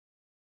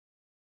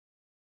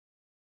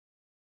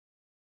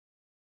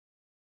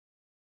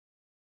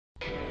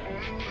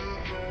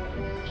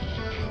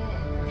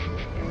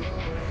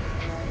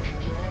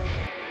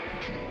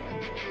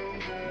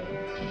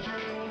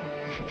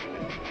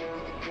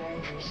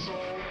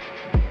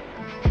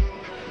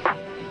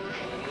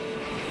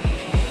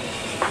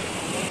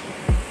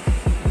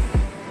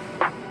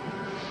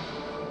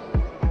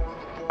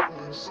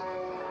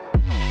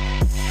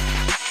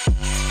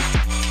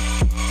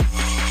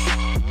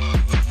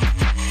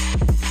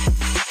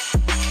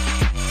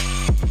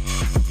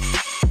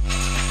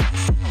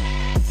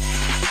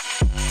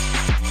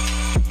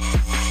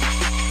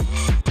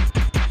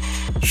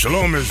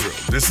Shalom, Israel.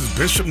 This is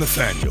Bishop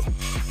Nathaniel.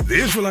 The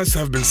Israelites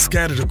have been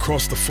scattered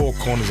across the four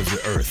corners of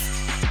the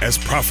earth, as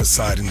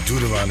prophesied in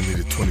Deuteronomy,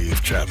 the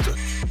 20th chapter.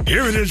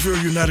 Here in Israel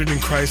United in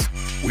Christ,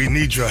 we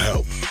need your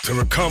help to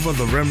recover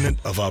the remnant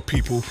of our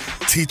people,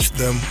 teach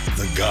them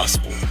the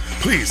gospel.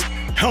 Please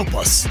help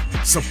us,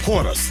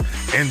 support us,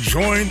 and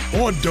join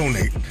or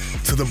donate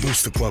to the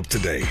Booster Club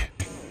today.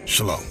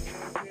 Shalom.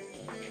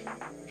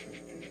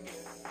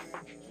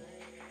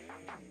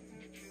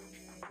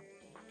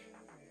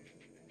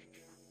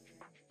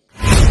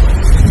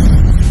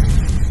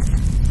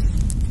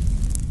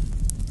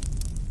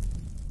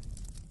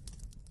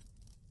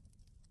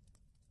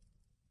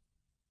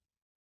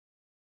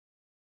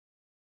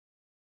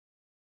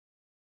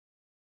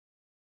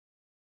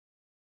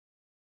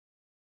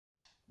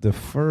 The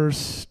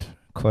first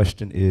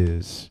question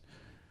is,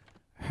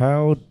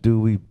 how do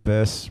we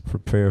best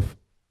prepare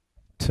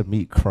to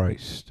meet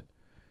Christ?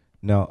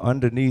 Now,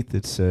 underneath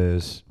it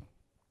says,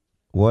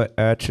 what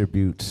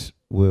attributes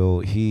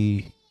will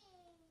he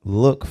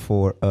look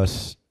for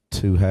us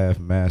to have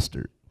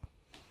mastered?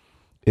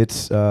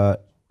 It's a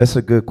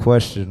good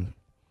question,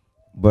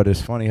 but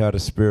it's funny how the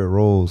Spirit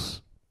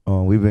rolls.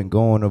 We've been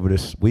going over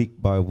this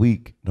week by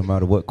week, no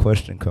matter what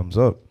question comes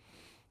up.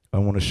 I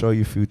want to show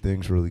you a few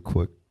things really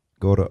quick.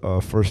 Go to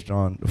 1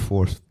 John, the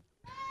 4th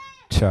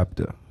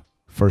chapter.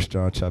 1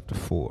 John chapter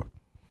 4.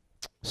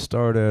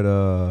 Start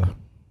at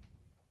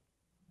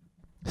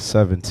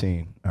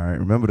 17. All right,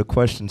 remember the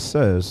question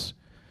says,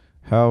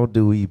 how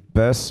do we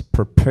best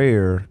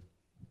prepare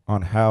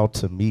on how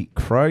to meet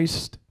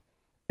Christ,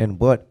 and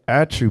what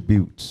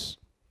attributes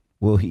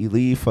will he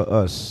leave for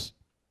us?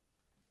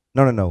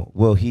 No.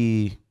 Will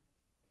he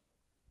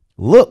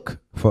look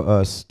for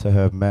us to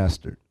have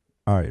mastered?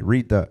 All right,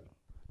 read that.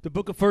 The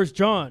book of 1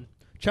 John.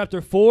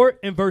 Chapter 4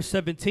 and verse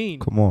 17.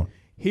 Come on.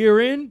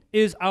 Herein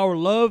is our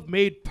love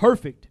made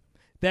perfect,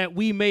 that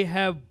we may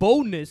have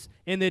boldness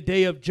in the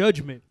day of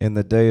judgment. In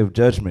the day of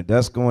judgment.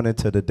 That's going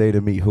into the day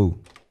to meet who?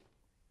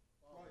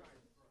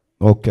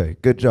 Okay,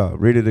 good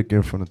job. Read it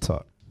again from the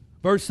top.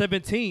 Verse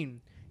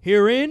 17.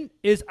 Herein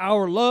is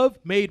our love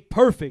made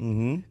perfect,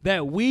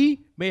 that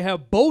we may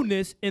have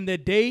boldness in the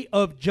day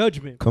of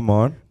judgment. Come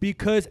on.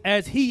 Because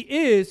as he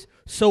is,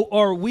 so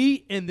are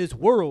we in this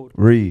world.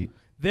 Read.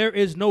 There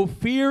is no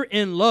fear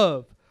in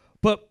love,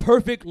 but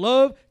perfect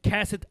love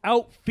casteth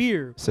out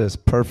fear. It says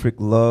perfect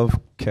love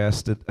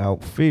casteth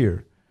out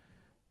fear.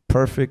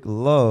 Perfect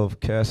love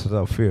casteth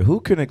out fear. Who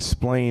can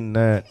explain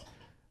that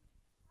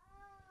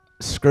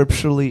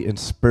scripturally and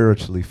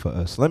spiritually for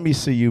us? Let me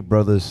see you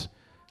brothers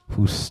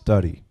who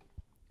study.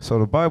 So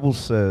the Bible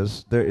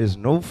says there is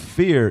no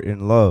fear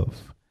in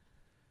love,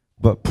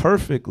 but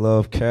perfect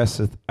love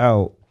casteth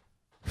out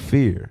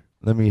fear.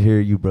 Let me hear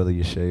you, Brother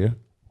Yeshaya.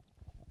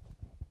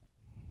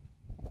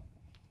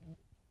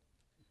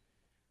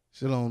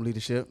 Shalom,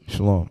 leadership.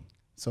 Shalom.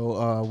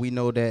 So we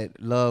know that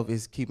love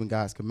is keeping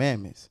God's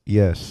commandments.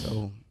 Yes.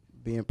 So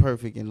being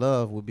perfect in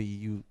love would be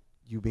you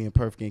being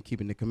perfect in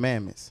keeping the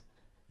commandments.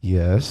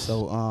 Yes.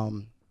 So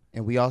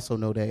and we also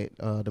know that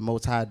the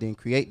Most High didn't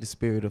create the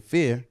spirit of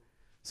fear.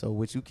 So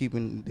with you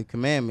keeping the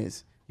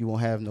commandments, you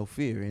won't have no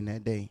fear in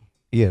that day.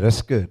 Yeah,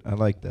 that's good. I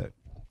like that.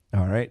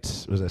 All right.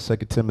 Was that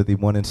 2 Timothy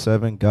 1 and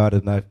 7? God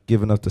has not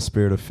given us the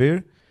spirit of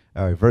fear.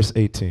 All right, verse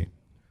 18.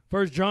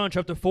 1 John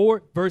chapter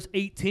 4, verse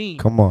 18.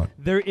 Come on.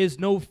 There is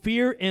no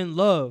fear in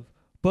love,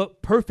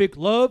 but perfect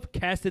love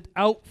casteth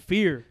out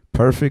fear.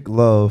 Perfect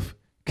love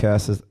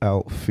casteth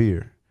out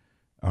fear.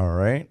 All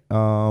right.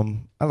 I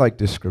like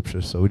this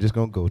scripture, so we're just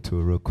going to go to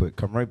it real quick.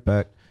 Come right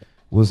back.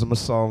 Wisdom of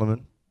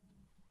Solomon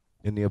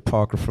in the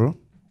Apocrypha,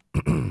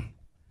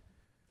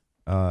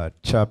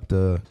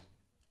 chapter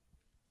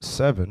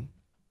 7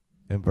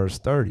 and verse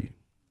 30.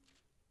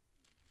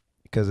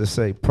 Because it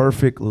say,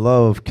 perfect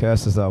love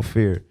casteth out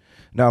fear.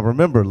 Now,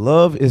 remember,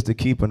 love is the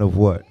keeping of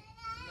what?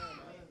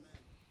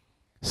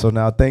 So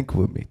now think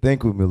with me.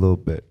 Think with me a little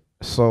bit.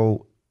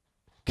 So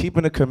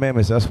keeping the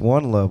commandments, that's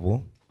one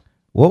level.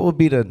 What would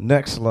be the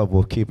next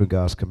level of keeping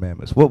God's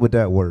commandments? What would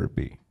that word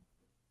be?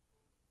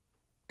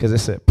 Because it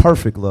said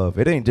perfect love.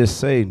 It ain't just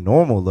say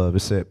normal love.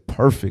 It said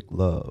perfect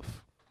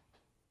love.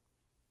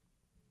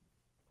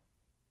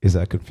 Is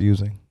that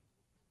confusing?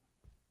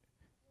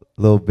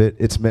 A little bit.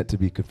 It's meant to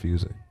be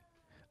confusing.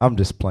 I'm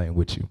just playing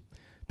with you.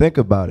 Think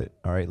about it,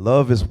 all right?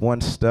 Love is one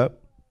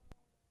step.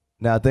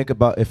 Now think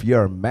about if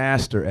you're a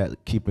master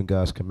at keeping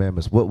God's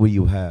commandments, what will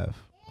you have?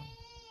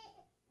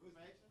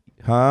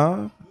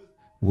 Huh?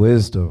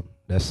 Wisdom.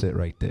 That's it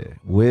right there.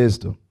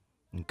 Wisdom.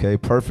 Okay,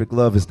 perfect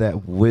love is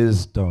that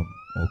wisdom.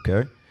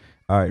 Okay.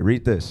 All right,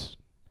 read this.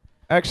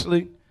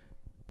 Actually,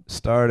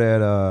 start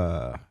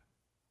at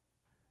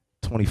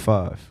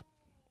 25.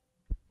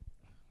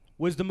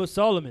 Wisdom of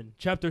Solomon,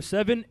 chapter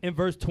 7 and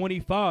verse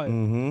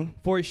 25.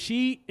 For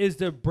she is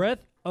the breath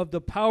of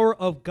the power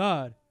of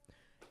God,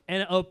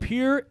 and a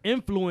pure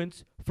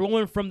influence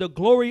flowing from the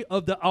glory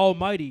of the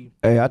Almighty.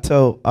 Hey,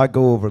 I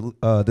go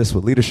over this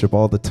with leadership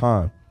all the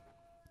time.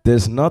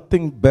 There's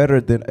nothing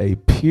better than a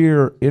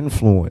peer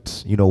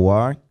influence. You know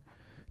why?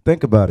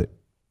 Think about it.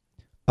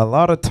 A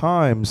lot of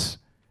times,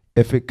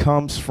 if it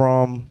comes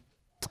from,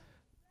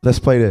 let's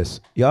play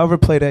this. Y'all ever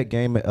play that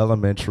game in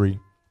elementary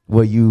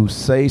where you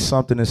say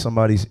something in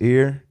somebody's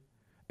ear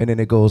and then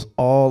it goes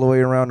all the way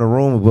around the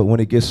room, but when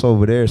it gets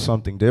over there, it's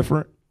something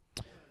different?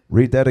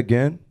 Read that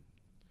again.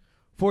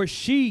 For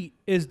she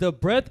is the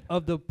breath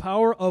of the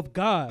power of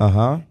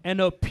God, and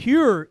a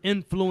pure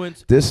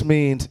influence. This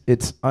means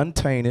it's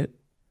untainted,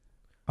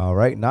 all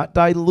right, not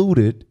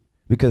diluted,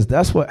 because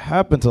that's what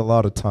happens a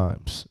lot of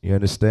times. You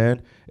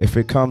understand? If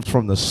it comes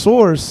from the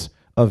source,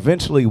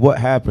 eventually what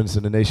happens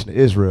in the nation of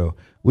Israel?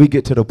 We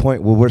get to the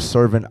point where we're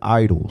serving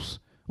idols.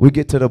 We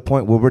get to the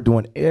point where we're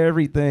doing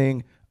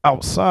everything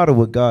outside of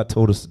what God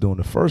told us to do in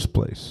the first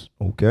place.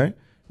 Okay?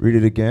 Read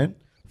it again.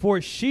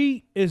 For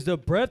she is the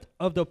breath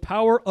of the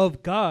power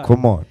of God.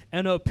 Come on.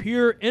 And a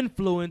pure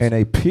influence. And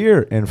a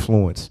pure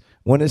influence.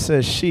 When it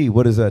says she,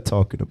 what is that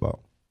talking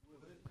about?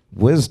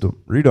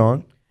 Wisdom. Read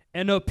on.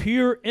 And a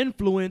pure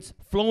influence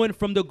flowing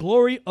from the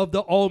glory of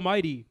the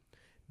Almighty.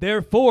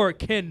 Therefore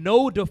can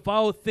no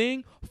defiled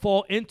thing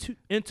fall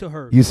into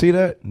her. You see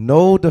that?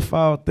 No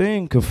defiled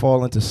thing could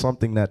fall into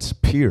something that's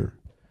pure.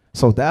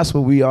 So that's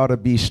what we ought to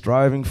be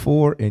striving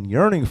for and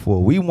yearning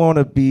for. We want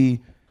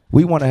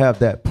to have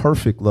that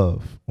perfect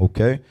love,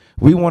 okay?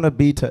 We want to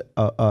be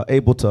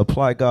able to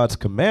apply God's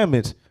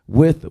commandments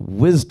with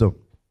wisdom,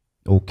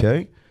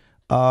 okay?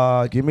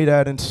 Give me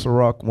that in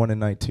Sirach 1 and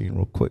 19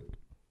 real quick.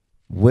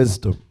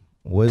 Wisdom.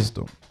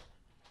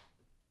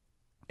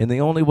 And the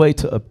only way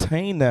to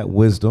obtain that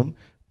wisdom,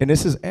 and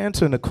this is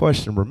answering the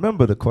question.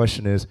 Remember, the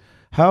question is,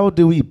 how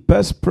do we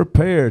best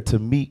prepare to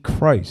meet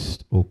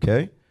Christ?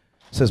 Okay. It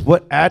says,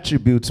 what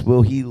attributes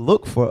will he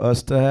look for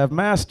us to have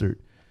mastered?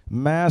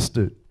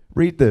 Mastered.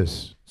 Read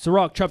this.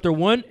 Sirach chapter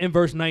 1 and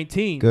verse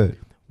 19. Good.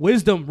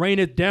 Wisdom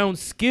raineth down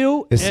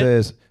skill. It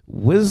says,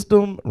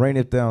 wisdom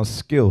raineth down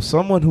skill.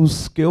 Someone who's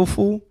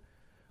skillful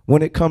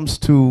when it comes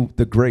to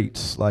the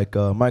greats like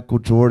Michael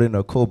Jordan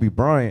or Kobe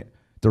Bryant.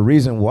 The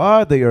reason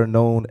why they are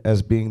known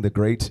as being the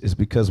greats is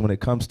because when it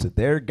comes to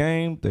their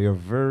game, they are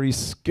very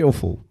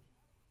skillful.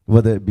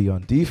 Whether it be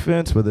on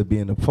defense, whether it be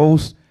in the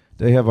post,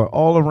 they have an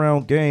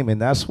all-around game,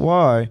 and that's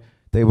why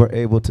they were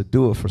able to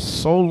do it for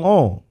so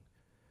long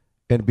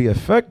and be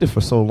effective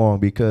for so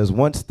long, because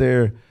once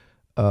they're,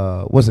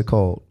 what's it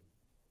called?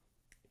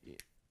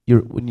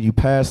 When you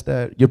pass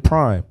that, your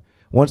prime.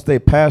 Once they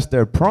passed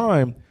their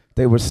prime,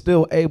 they were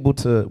still able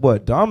to,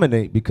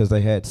 dominate because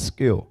they had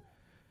skill.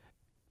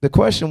 The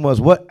question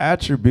was, what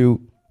attribute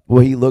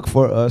will he look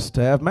for us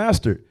to have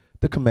mastered?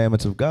 The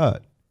commandments of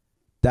God.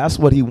 That's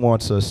what he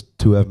wants us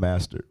to have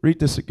mastered. Read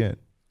this again.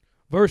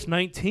 Verse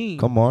 19.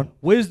 Come on.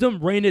 Wisdom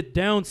raineth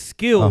down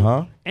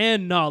skill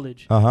and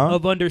knowledge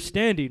of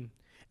understanding,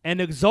 and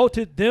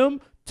exalted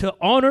them to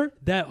honor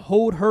that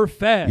hold her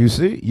fast. You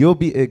see, you'll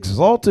be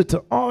exalted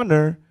to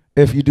honor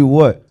if you do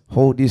what?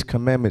 Hold these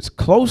commandments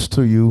close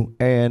to you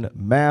and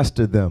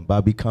master them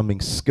by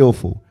becoming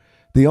skillful.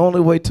 The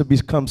only way to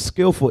become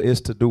skillful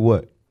is to do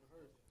what?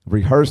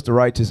 Rehearse the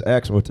righteous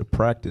acts, or to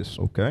practice,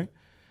 okay?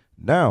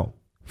 Now,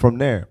 from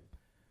there,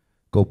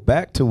 go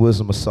back to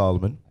Wisdom of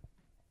Solomon,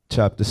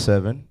 chapter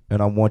 7,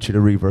 and I want you to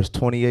read verse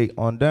 28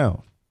 on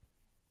down.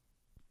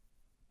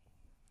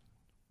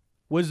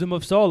 Wisdom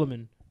of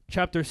Solomon,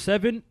 chapter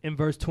 7 and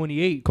verse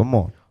 28. Come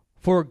on.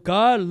 For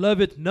God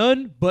loveth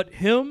none but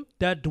him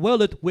that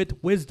dwelleth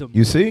with wisdom.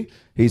 You see,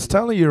 he's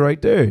telling you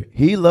right there.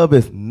 He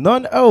loveth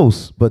none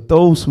else but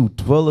those who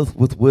dwelleth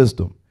with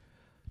wisdom.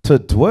 To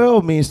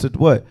dwell means to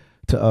what?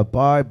 To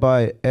abide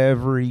by it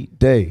every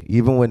day,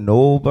 even when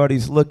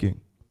nobody's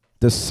looking.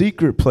 The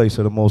secret place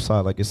of the Most High,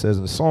 like it says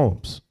in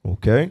Psalms,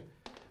 okay?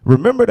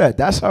 Remember that.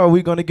 That's how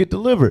we're going to get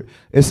delivered.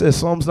 It says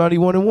Psalms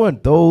 91 and 1,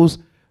 those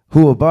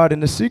who abide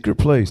in the secret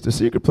place. The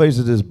secret place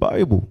is this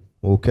Bible,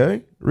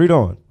 okay? Read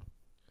on.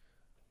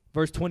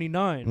 Verse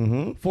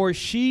 29, for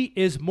she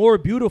is more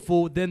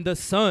beautiful than the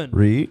sun.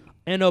 Read.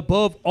 And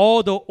above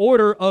all the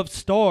order of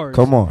stars.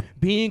 Come on.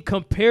 Being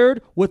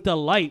compared with the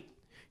light,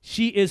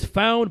 she is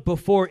found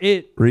before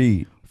it.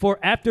 Read. For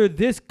after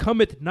this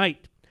cometh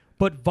night,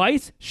 but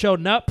vice shall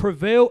not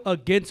prevail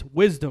against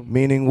wisdom.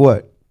 Meaning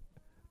what?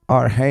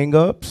 Our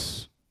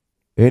hang-ups,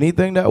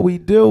 anything that we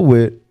deal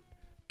with,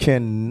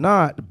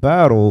 cannot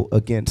battle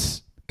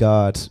against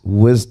God's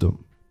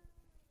wisdom.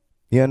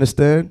 You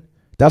understand?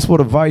 That's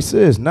what a vice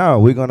is. Now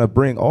we're going to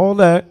bring all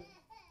that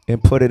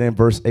and put it in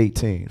verse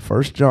 18.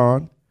 1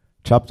 John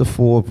chapter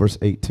 4, verse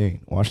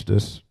 18. Watch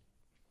this.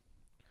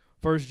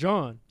 1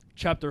 John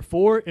chapter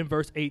 4 and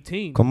verse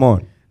 18. Come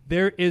on.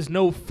 There is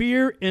no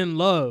fear in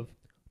love,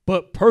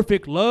 But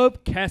perfect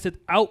love casteth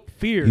out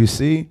fear. You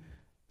see,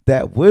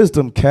 that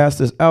wisdom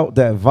casteth out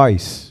that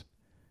vice.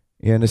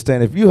 You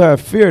understand? If you have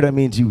fear, that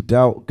means you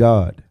doubt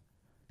God.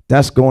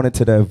 That's going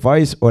into that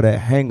vice or that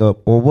hang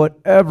up or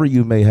whatever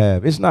you may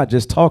have. It's not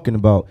just talking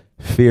about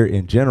fear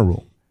in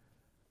general.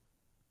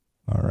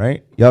 All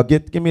right. Y'all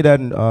give me that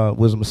in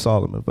Wisdom of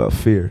Solomon about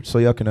fear so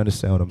y'all can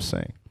understand what I'm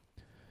saying.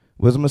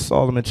 Wisdom of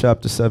Solomon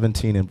chapter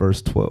 17 and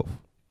verse 12.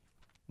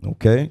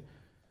 Okay.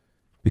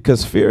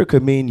 Because fear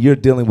could mean you're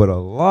dealing with a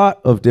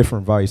lot of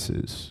different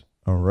vices.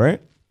 All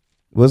right.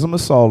 Wisdom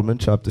of Solomon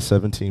chapter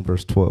 17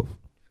 verse 12.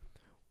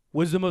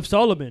 Wisdom of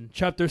Solomon,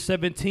 chapter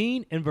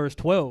 17 and verse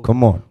 12.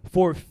 Come on.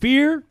 For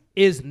fear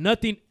is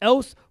nothing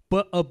else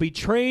but a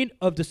betraying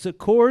of the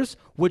succors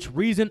which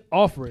reason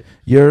offereth.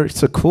 Your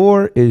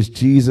succor is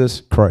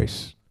Jesus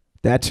Christ.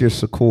 That's your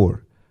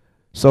succor.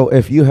 So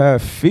if you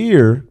have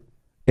fear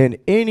in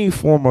any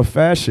form or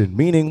fashion,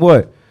 meaning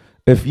what?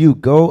 If you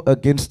go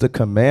against the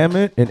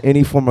commandment in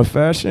any form or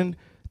fashion,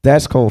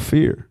 that's called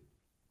fear.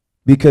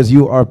 Because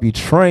you are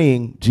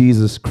betraying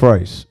Jesus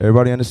Christ.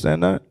 Everybody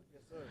understand that?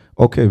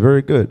 Okay,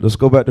 very good. Let's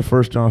go back to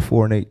 1 John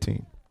 4 and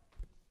 18.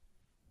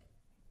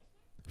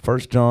 1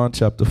 John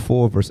chapter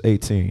 4, verse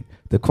 18.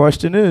 The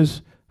question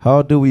is,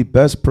 how do we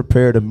best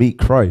prepare to meet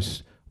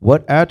Christ?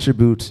 What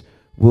attributes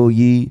will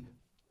ye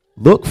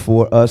look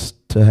for us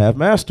to have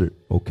mastered?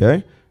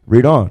 Okay,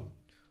 read on.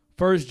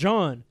 1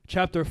 John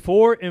chapter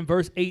 4 and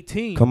verse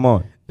 18. Come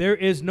on. There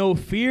is no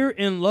fear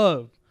in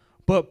love,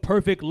 but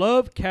perfect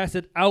love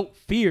casteth out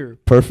fear.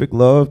 Perfect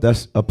love,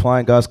 that's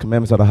applying God's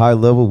commandments at a high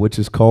level, which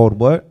is called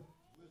what?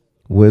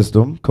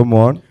 Wisdom. Come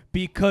on.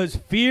 Because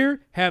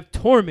fear have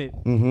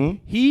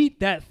torment. He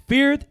that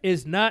feareth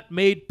is not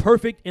made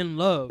perfect in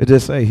love. It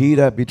just say, he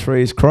that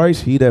betrays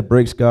Christ, he that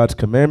breaks God's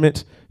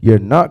commandments, you're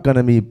not going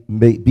to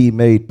be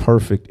made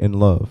perfect in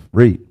love.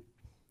 Read.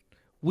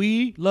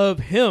 We love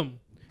him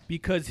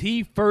because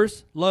he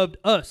first loved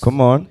us. Come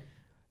on.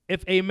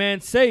 If a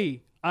man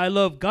say, I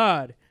love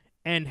God,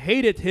 and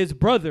hateth his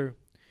brother,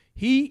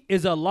 he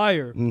is a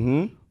liar.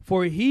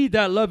 For he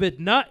that loveth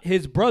not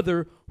his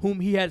brother whom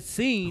he hath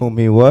seen. Whom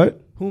he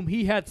what? Whom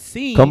he hath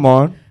seen. Come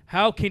on.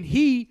 How can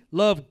he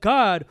love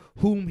God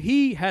whom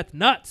he hath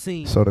not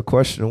seen? So the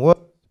question was,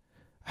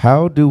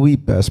 how do we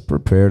best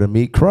prepare to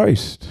meet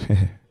Christ?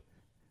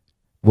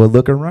 Well,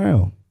 look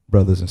around,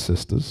 brothers and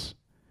sisters.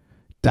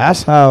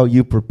 That's how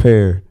you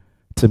prepare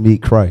to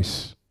meet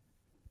Christ.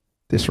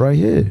 This right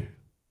here.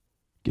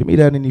 Give me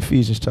that in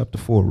Ephesians chapter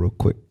 4 real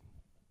quick.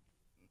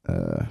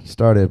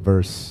 Start at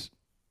verse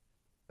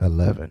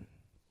 11.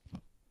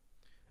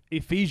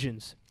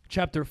 Ephesians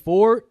chapter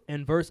 4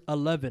 and verse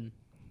 11.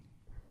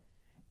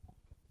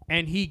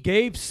 And he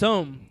gave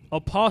some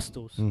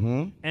apostles,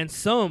 and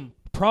some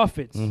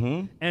prophets,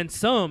 and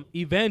some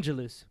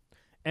evangelists,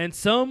 and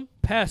some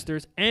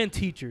pastors and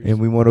teachers. And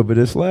we went over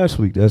this last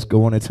week. That's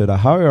going into the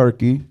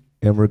hierarchy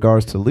in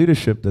regards to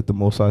leadership that the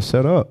Most High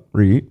set up.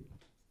 Read.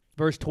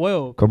 Verse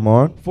 12. Come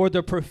on. For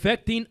the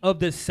perfecting of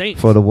the saints.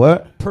 For the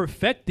what?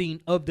 Perfecting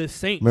of the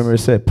saints. Remember it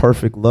said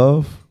perfect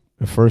love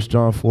in 1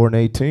 John 4 and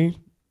 18.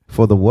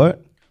 For the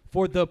what?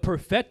 For the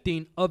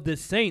perfecting of the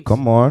saints.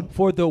 Come on.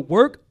 For the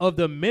work of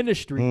the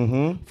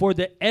ministry. For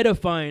the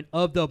edifying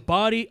of the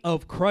body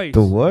of Christ.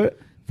 The what?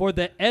 For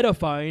the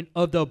edifying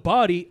of the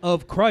body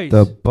of Christ.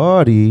 The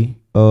body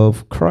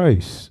of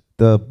Christ.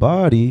 The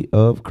body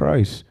of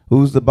Christ.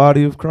 Who's the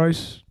body of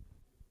Christ?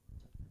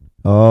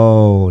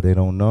 Oh, they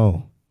don't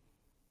know.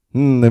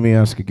 Let me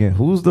ask again.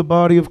 Who's the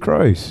body of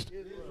Christ?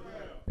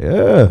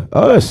 Yeah,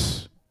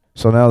 us.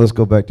 So now let's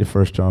go back to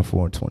 1 John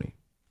 4 and 20.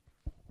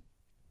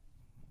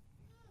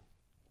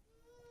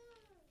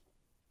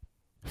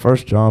 1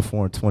 John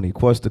 4 and 20.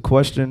 The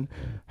question,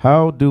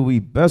 how do we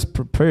best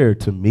prepare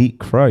to meet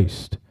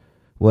Christ?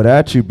 What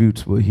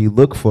attributes will he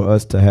look for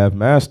us to have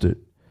mastered?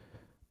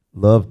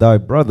 Love thy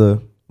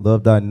brother,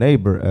 love thy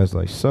neighbor as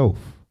thyself.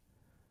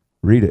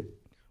 Read it.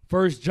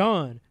 1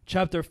 John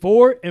chapter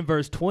 4 and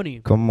verse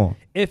 20. Come on.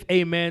 If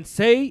a man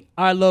say,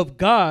 I love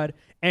God,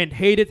 and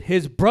hateth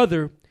his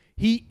brother,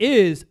 he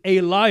is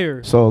a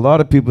liar. So a lot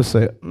of people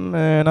say,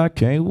 man, I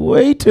can't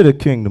wait till the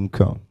kingdom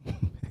come.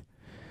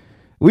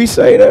 We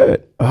say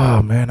that.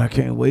 Oh, man, I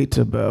can't wait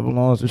till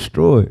Babylon's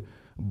destroyed.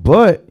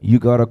 But you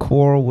got to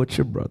quarrel with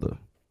your brother.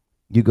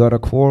 You got to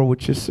quarrel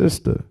with your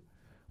sister,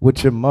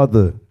 with your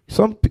mother.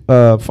 Some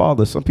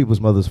fathers, some people's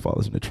mothers,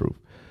 fathers in the truth.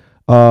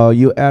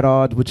 You at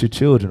odds with your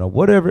children or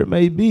whatever it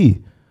may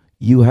be.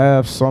 You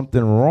have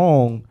something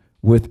wrong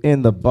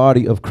within the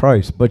body of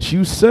Christ. But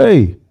you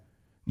say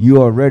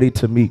you are ready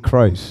to meet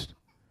Christ.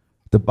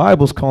 The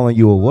Bible's calling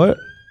you a what?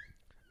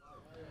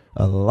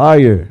 A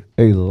liar.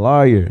 A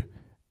liar.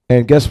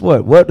 And guess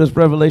what? What does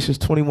Revelations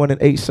 21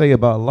 and 8 say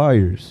about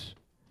liars?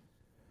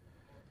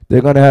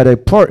 They're going to have a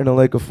part in the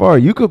lake of fire.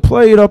 You could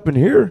play it up in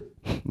here.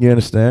 You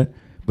understand?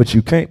 But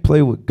you can't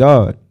play with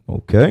God.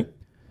 Okay?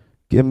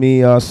 Give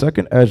me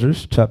 2nd Ezra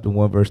chapter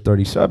 1 verse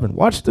 37.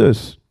 Watch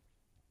this.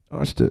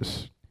 Watch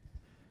this.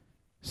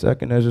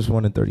 2nd Ezra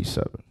 1 and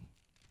 37.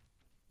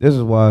 This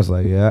is why I was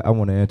like, yeah, I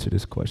want to answer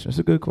this question. It's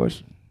a good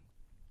question.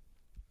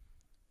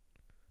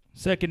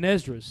 Second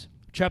Esdras,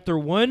 chapter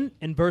 1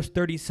 and verse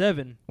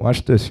 37.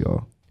 Watch this,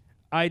 y'all.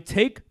 I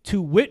take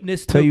to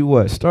witness. Tell you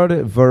what, start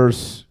at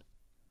verse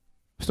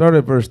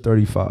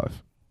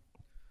 35.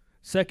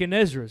 Second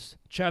Esdras,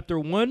 chapter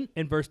 1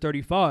 and verse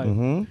 35.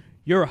 Mm-hmm.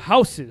 Your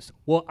houses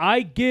will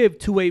I give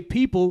to a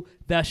people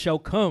that shall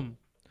come,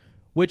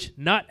 which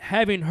not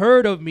having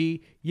heard of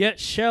me, yet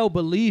shall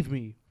believe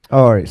me.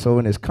 All right, so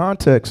in this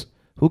context,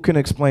 who can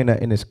explain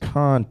that in this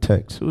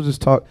context? Who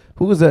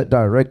is that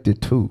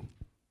directed to?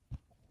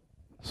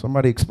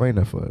 Somebody explain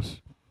that for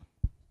us.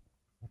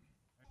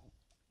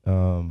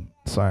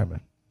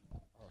 Simon.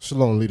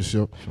 Shalom,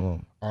 leadership.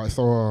 Shalom. All right,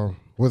 so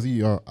was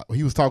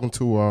he was talking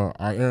to our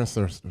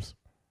ancestors.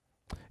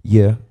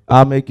 Yeah,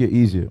 I'll make it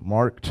easier.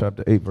 Mark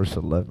chapter 8, verse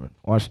 11.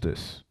 Watch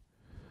this.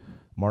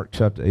 Mark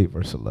chapter 8,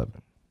 verse 11.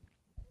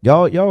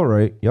 Y'all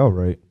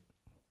right.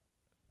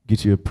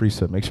 Get you a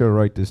precept. Make sure to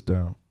write this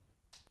down.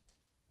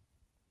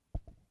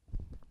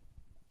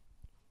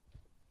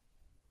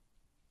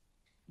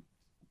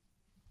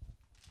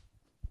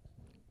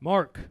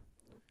 Mark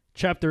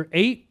chapter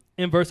 8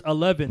 and verse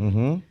 11.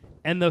 Mm-hmm.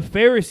 And the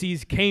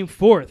Pharisees came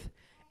forth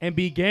and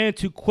began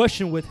to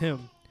question with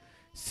him,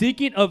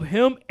 seeking of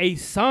him a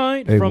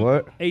sign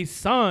A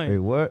sign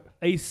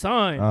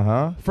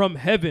from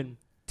heaven,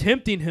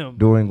 tempting him.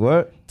 Doing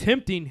what?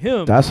 Tempting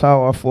him. That's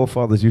how our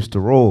forefathers used to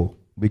roll,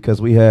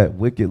 because we had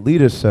wicked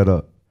leaders set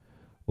up.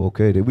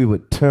 Okay, that we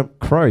would tempt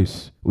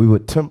Christ. We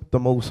would tempt the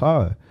Most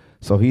High.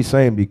 So he's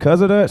saying,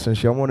 because of that,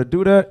 since y'all want to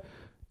do that,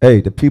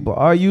 hey, the people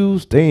I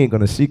use, they ain't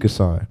gonna seek a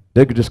sign.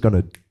 They're just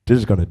gonna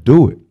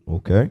do it.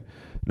 Okay.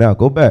 Now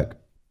go back.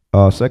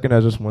 Second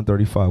Ezra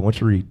 135. I want you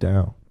to read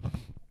down.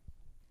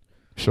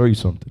 Show you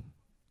something.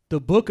 The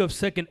book of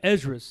Second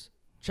Ezra,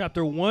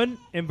 chapter 1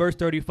 and verse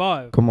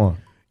 35. Come on.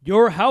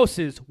 Your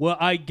houses will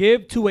I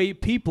give to a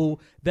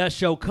people that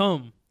shall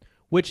come,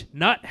 which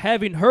not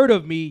having heard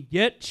of me,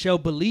 yet shall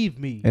believe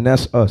me. And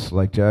that's us,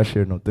 like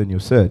Jashir Nathaniel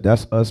said.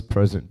 That's us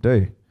present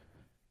day.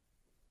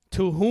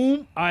 To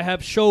whom I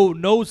have showed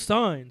no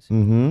signs,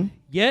 Mm-hmm.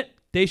 yet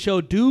they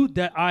shall do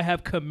that I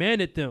have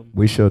commanded them.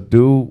 We shall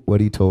do what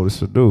he told us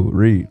to do.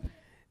 Read.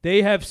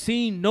 They have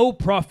seen no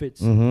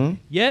prophets, Mm-hmm.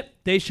 yet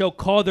they shall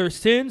call their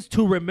sins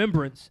to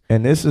remembrance.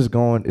 And it's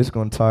going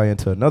to tie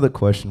into another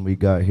question we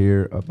got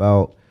here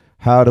about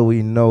how do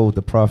we know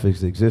the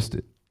prophets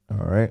existed?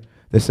 All right.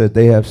 They said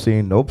they have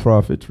seen no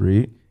prophets.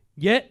 Read.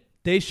 Yet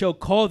they shall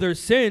call their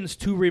sins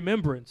to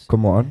remembrance.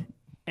 Come on.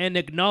 And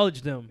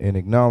acknowledge them. And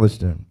acknowledge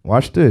them.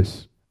 Watch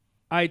this.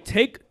 I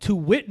take to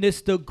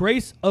witness the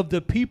grace of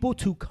the people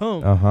to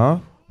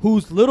come,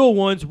 whose little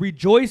ones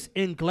rejoice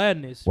in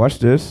gladness. Watch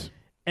this.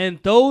 And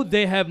though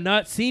they have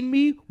not seen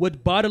me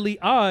with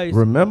bodily eyes.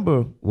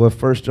 Remember what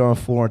 1 John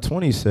 4 and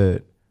 20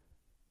 said.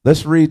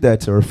 Let's read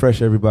that to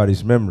refresh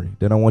everybody's memory.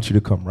 Then I want you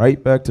to come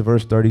right back to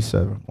verse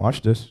 37.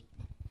 Watch this.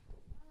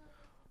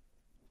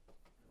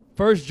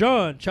 1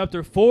 John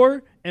chapter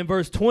 4 and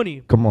verse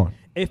 20. Come on.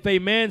 If a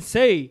man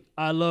say,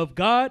 I love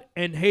God,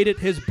 and hated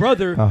his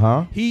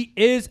brother, he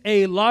is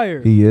a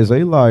liar. He is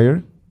a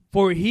liar.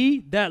 For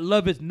he that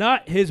loveth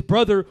not his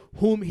brother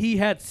whom he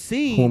hath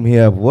seen. Whom he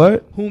have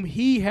what? Whom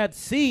he hath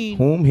seen.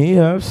 Whom he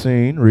have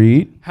seen.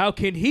 Read. How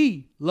can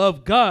he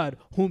love God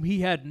whom he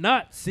had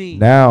not seen?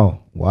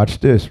 Now, watch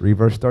this. Read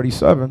verse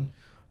 37.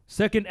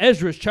 Second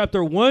Ezra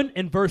chapter 1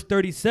 and verse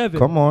 37.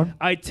 Come on.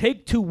 I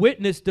take to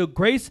witness the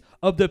grace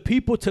of the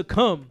people to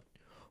come,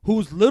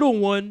 whose little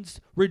ones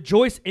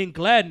rejoice in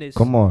gladness.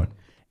 Come on.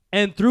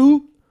 And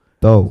though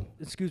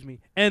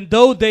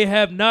they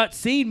have not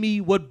seen me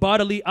with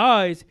bodily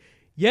eyes,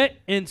 yet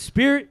in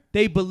spirit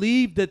they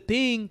believe the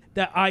thing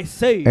that I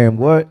say. And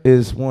what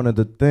is one of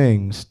the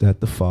things that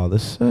the Father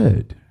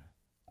said?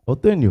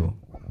 Othniel.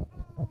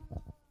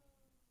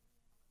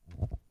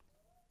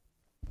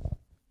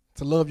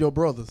 To love your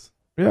brothers.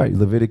 Yeah,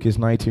 Leviticus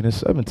 19 and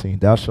 17.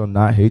 Thou shalt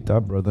not hate thy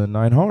brother in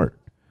thine heart.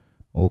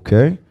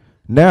 Okay.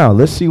 Now,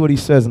 let's see what he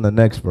says in the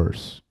next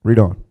verse. Read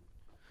on.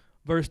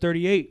 Verse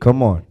 38.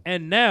 Come on.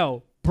 And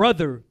now,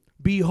 brother,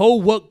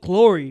 behold what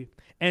glory,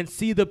 and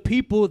see the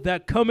people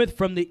that cometh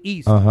from the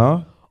east,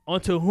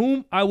 unto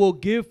whom I will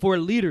give for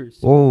leaders.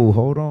 Oh,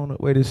 hold on.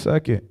 Wait a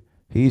second.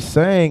 He's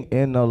saying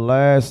in the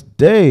last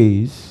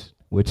days,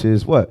 which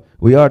is what?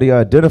 We already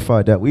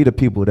identified that we the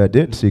people that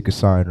didn't seek a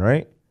sign,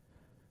 right?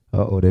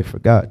 Uh-oh, they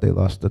forgot. They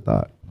lost the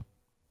thought.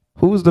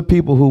 Who's the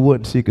people who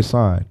wouldn't seek a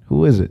sign?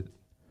 Who is it?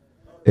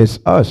 It's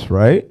us,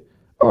 right?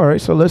 All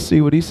right, so let's see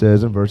what he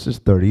says in verses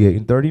 38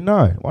 and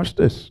 39. Watch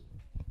this.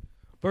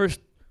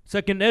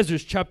 Second Ezra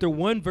chapter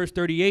 1 verse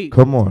 38.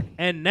 Come on.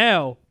 And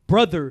now,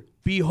 brother,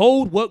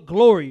 behold what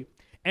glory,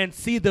 and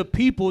see the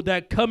people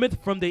that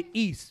cometh from the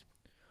east,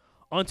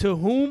 unto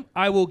whom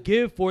I will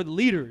give for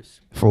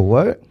leaders. For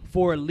what?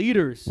 For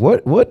leaders.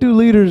 What do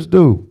leaders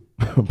do,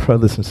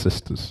 brothers and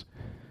sisters?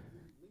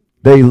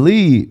 They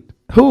lead.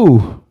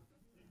 Who?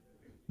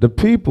 The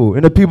people.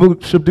 And the people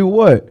should do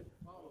what?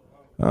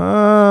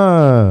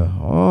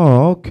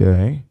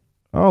 Okay.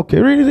 Okay,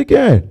 read it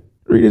again.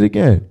 Read it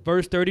again.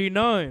 Verse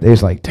 39. They're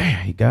like,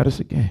 damn, he got us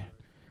again.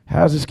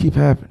 How does this keep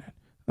happening?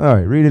 All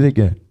right, read it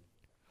again.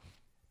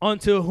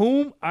 unto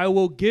whom I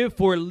will give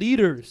for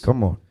leaders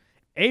Come on.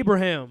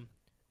 Abraham,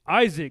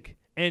 Isaac,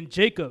 and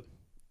Jacob,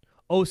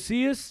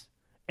 Oseas,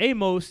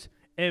 Amos,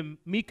 and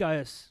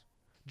Micaias,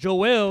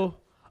 Joel,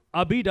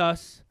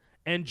 Abidas,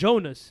 and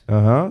Jonas,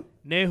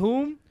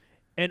 Nahum,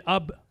 and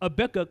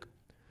Abekuk,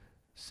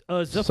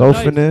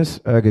 Sophonius,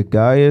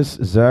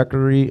 Agagaius,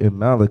 Zachary, and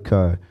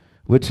Malachi,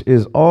 which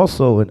is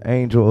also an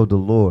angel of the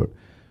Lord,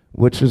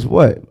 which is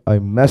what? A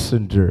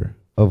messenger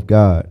of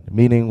God.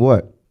 Meaning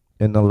what?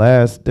 In the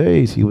last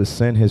days, he would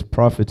send his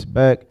prophets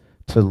back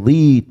to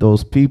lead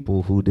those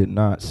people who did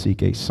not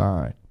seek a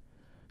sign.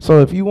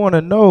 So if you want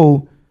to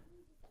know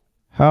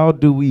how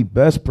do we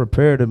best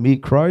prepare to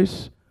meet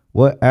Christ,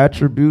 what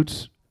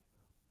attributes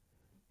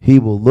he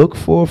will look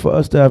for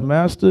us to have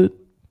mastered,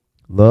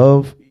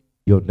 love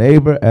your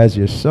neighbor as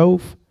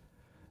yourself,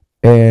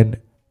 and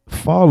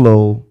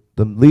follow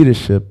the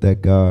leadership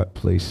that God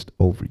placed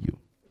over you.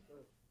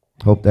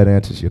 Hope that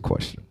answers your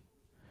question.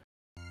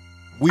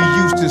 We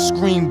used to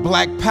scream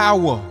black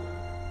power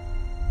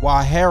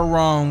while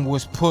heroin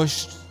was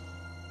pushed.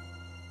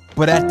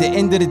 But at the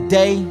end of the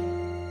day,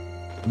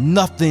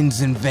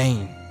 nothing's in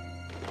vain.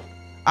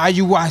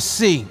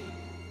 IUIC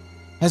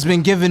has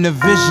been given a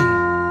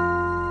vision.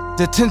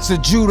 The tents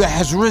of Judah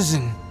has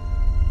risen.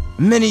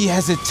 Many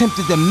has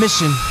attempted the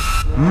mission.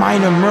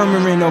 Minor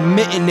murmuring,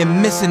 omitting,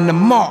 and missing the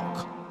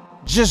mark.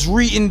 Just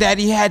reading that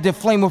he had the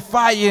flame of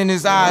fire in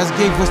his eyes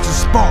gave us the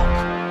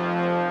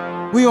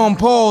spark. We on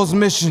Paul's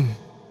mission.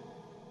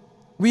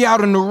 We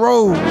out on the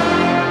road,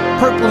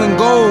 purple and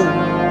gold.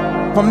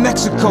 From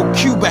Mexico,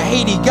 Cuba,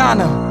 Haiti,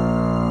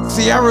 Ghana,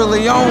 Sierra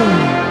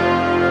Leone.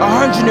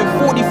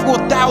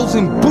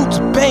 144,000 boots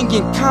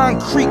banging,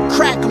 concrete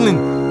crackling.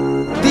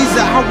 These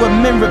are our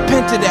men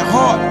repented at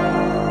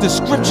heart. The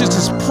scriptures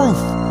is proof.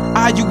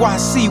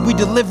 IUIC, we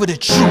deliver the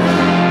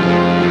truth.